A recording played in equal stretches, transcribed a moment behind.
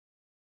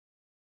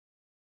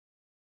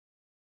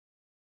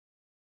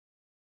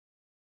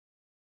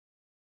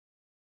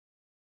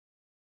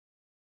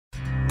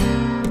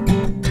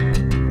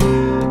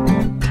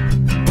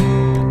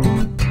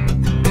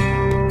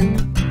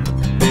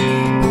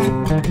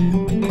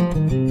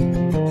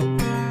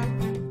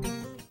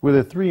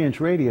the 3-inch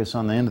radius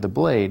on the end of the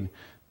blade,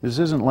 this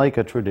isn't like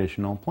a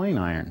traditional plane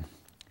iron,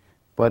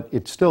 but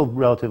it's still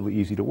relatively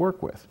easy to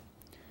work with.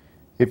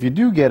 If you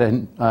do get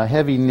a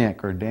heavy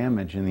nick or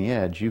damage in the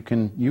edge, you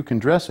can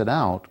dress it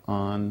out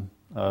on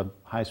a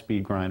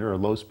high-speed grinder or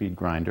low-speed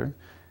grinder.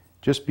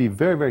 Just be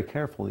very, very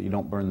careful that you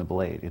don't burn the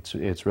blade.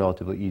 It's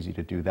relatively easy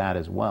to do that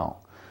as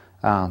well.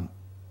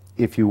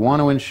 If you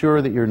want to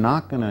ensure that you're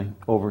not going to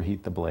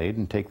overheat the blade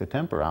and take the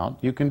temper out,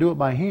 you can do it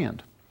by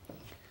hand.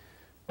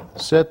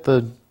 Set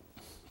the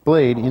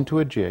blade into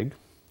a jig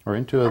or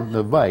into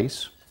the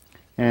vise,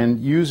 and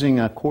using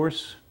a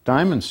coarse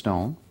diamond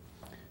stone,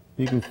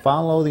 you can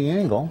follow the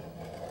angle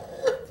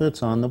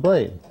that's on the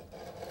blade.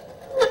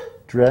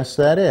 Dress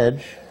that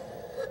edge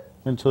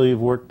until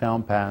you've worked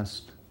down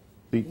past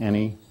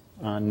any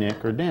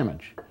nick or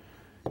damage.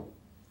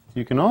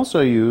 You can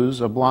also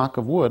use a block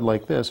of wood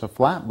like this, a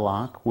flat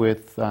block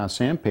with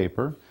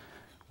sandpaper.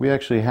 We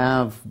actually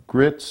have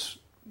grits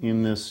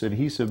in this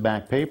adhesive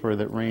back paper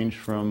that range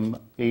from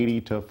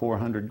 80 to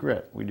 400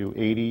 grit. We do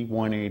 80,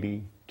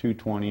 180,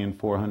 220, and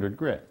 400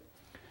 grit.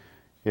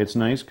 It's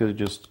nice because it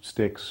just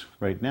sticks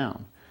right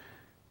down.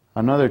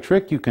 Another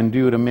trick you can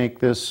do to make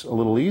this a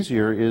little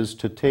easier is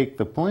to take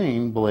the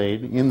plane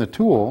blade in the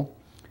tool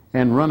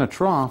and run a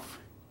trough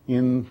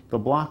in the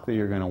block that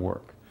you're going to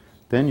work.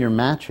 Then you're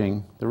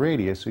matching the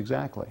radius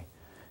exactly.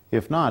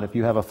 If not, if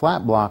you have a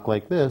flat block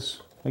like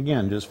this,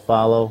 again, just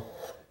follow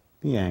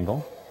the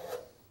angle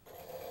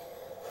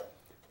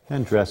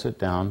and dress it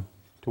down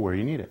to where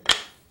you need it.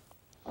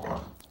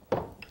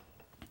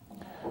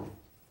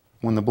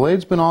 When the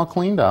blade's been all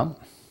cleaned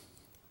up,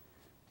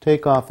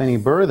 take off any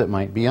burr that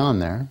might be on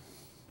there,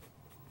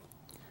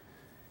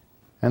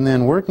 and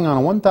then working on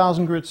a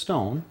 1000 grit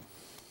stone,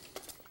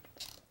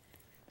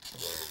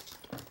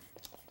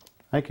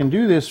 I can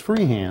do this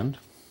freehand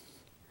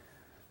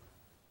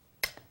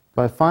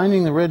by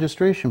finding the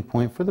registration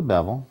point for the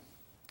bevel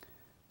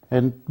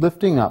and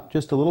lifting up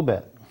just a little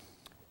bit.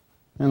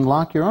 And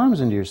lock your arms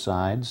into your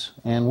sides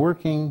and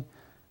working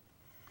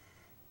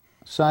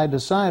side to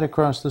side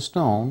across the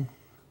stone.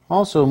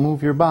 Also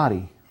move your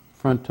body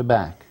front to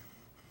back.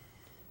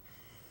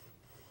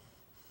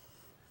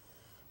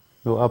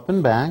 Go up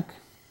and back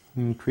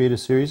and create a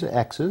series of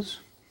X's.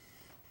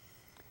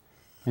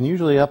 And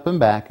usually up and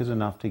back is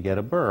enough to get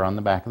a burr on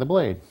the back of the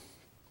blade.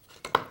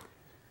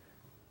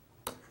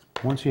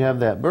 Once you have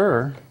that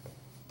burr,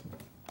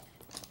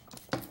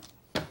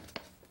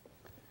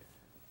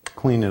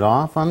 clean it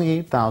off on the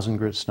 8000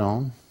 grit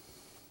stone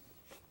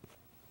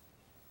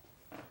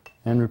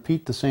and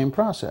repeat the same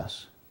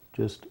process.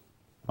 Just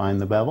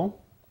find the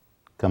bevel,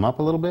 come up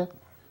a little bit,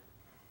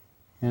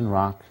 and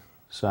rock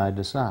side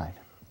to side.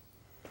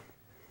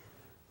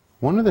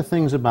 One of the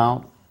things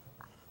about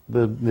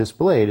this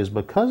blade is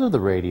because of the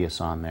radius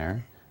on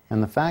there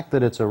and the fact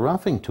that it's a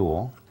roughing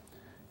tool,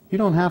 you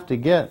don't have to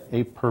get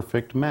a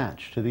perfect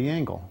match to the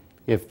angle.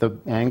 If the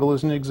angle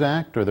isn't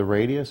exact or the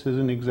radius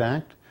isn't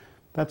exact,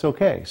 that's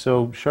okay.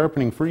 So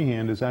sharpening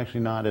freehand is actually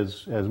not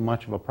as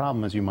much of a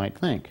problem as you might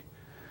think.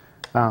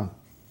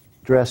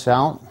 Dress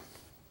out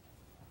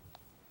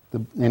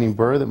any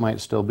burr that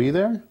might still be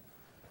there,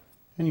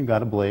 and you've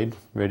got a blade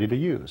ready to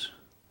use.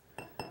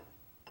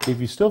 If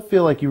you still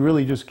feel like you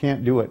really just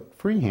can't do it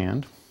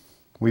freehand,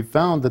 we've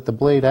found that the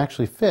blade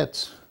actually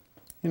fits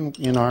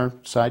in our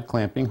side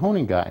clamping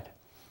honing guide.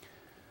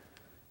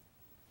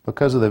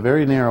 Because of the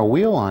very narrow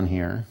wheel on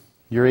here,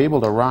 you're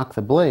able to rock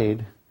the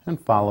blade and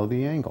follow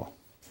the angle.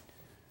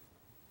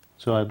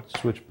 So I'd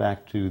switch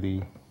back to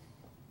the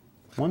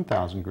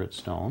 1000 grit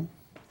stone.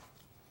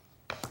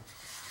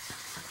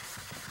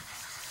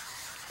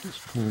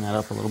 Just clean that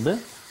up a little bit.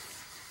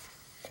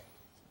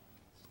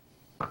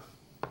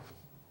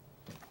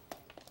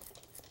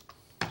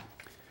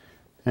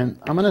 And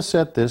I'm going to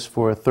set this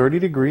for a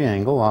 30-degree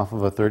angle off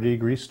of a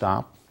 30-degree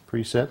stop,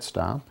 preset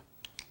stop.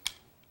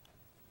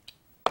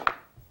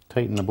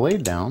 Tighten the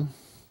blade down.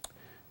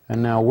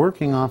 And now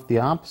working off the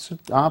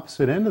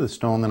opposite end of the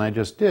stone than I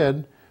just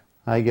did,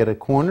 I get a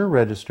corner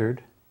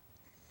registered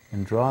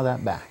and draw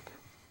that back.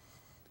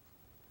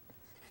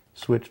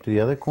 Switch to the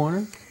other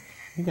corner.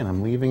 Again,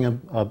 I'm leaving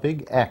a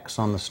big X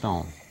on the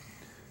stone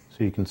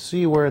so you can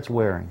see where it's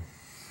wearing.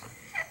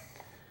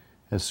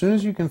 As soon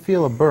as you can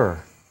feel a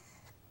burr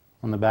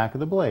on the back of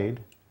the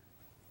blade,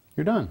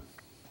 you're done.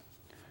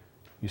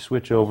 You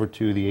switch over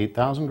to the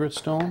 8000 grit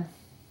stone.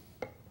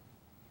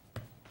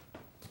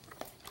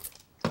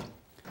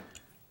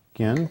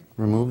 Again,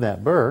 remove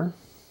that burr.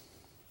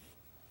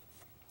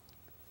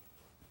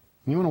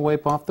 You want to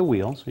wipe off the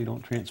wheel so you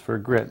don't transfer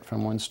grit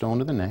from one stone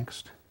to the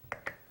next.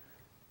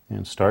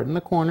 And start in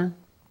the corner,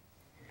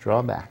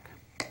 draw back.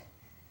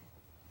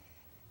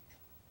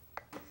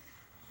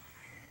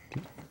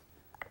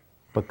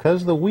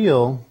 Because the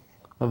wheel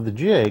of the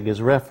jig is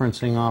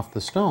referencing off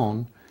the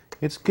stone,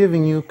 it's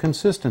giving you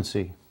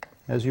consistency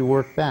as you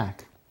work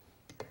back.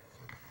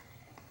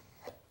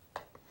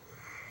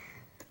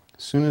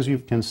 As soon as you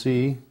can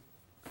see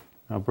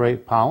a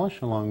bright polish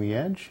along the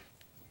edge,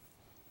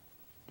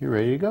 you're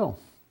ready to go.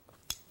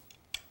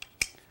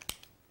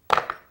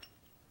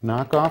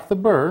 knock off the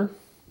burr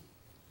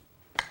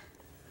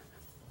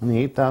on the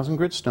 8,000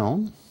 grit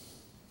stone.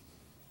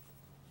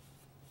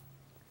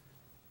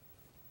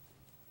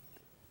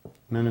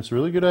 And then it's a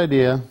really good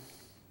idea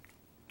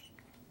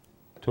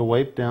to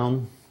wipe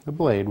down the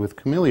blade with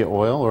camellia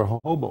oil or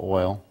jojoba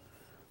oil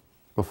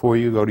before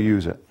you go to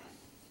use it.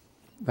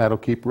 That'll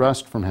keep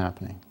rust from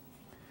happening.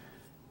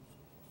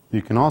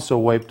 You can also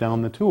wipe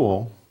down the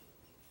tool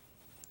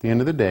at the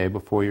end of the day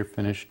before you're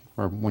finished,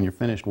 or when you're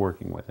finished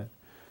working with it,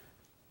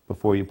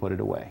 before you put it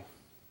away.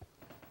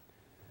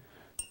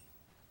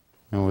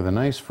 And with a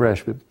nice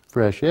fresh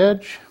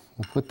edge,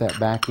 we'll put that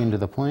back into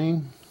the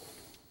plane.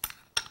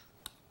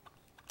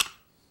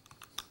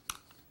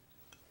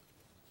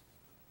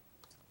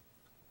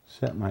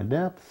 Set my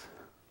depth.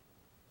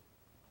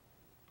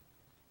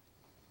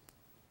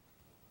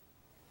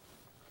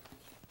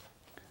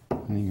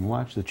 And you can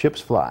watch the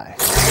chips fly.